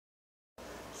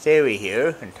Sari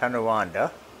here in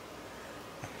Tonawanda.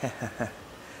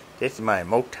 This is my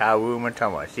motel room in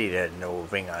Tonawanda. See, there's no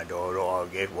thing on the door. I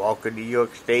just walk in New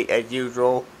York State as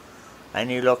usual.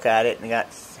 And you look at it and got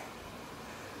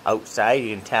outside,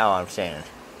 you can tell I'm saying.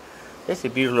 This is a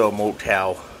beautiful little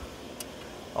motel.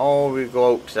 Oh, we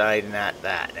go outside and not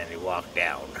that, and you walk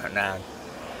down. And down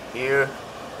here,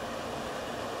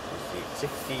 you see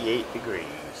 68 degrees.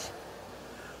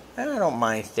 I don't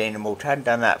mind staying in a motel. I haven't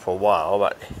done that for a while,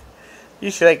 but I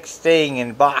used to like staying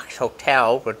in a box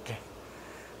hotel, but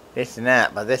this and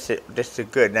that. But this is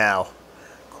good now.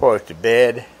 Of course, the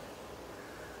bed,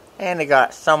 and they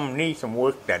got need some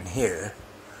work done here.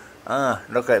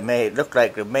 Looked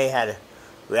like they may had a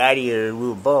radiator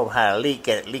room above had a leak,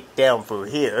 and it leaked down through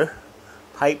here,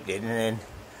 piped it, and then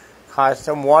caused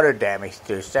some water damage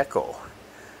to the stucco.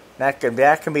 That can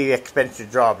be an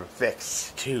expensive job to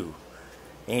fix too.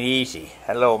 Ain't easy.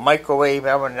 A little microwave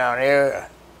oven down there.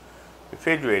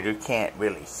 Refrigerator, can't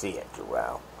really see it too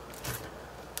well.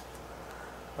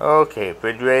 Okay,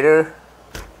 refrigerator.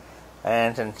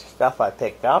 And some stuff I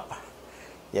picked up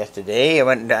yesterday. I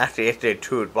went after yesterday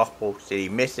to Buffalo City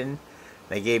Mission.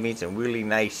 They gave me some really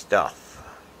nice stuff.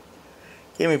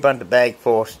 Gave me a bunch of bag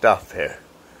full of stuff here.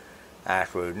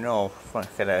 Afterwards, no fun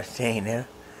could I was saying there.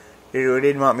 They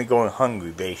didn't want me going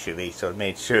hungry basically, so I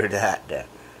made sure that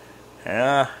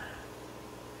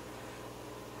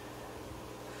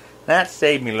that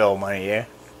saved me a little money there.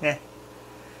 Yeah.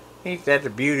 That's the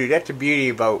beauty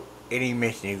about any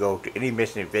mission you go to, any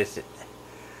mission you visit.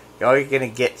 You're always gonna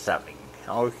get something.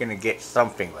 You're always gonna get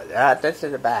something with that. That's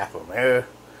in the bathroom here.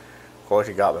 Of course,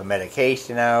 I got my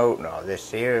medication out and all this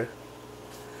here.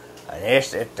 And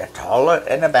this is the toilet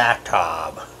and the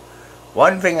bathtub.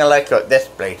 One thing I like about this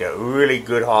place, there's really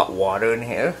good hot water in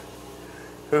here.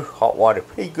 Hot water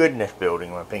pretty good in this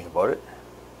building when I think about it.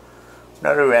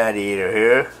 Another radiator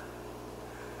here.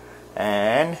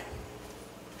 And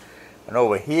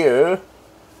over here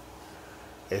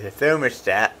is a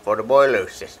thermostat for the boiler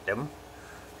system.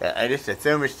 This is a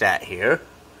thermostat here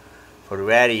for the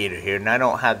radiator here, and I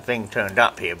don't have the thing turned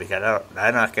up here because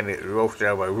I'm not going to roast it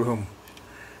out of my room.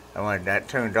 I want that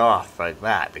turned off like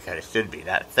that because it should be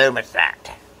that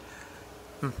thermostat.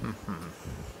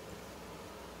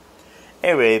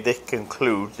 Anyway, this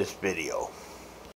concludes this video.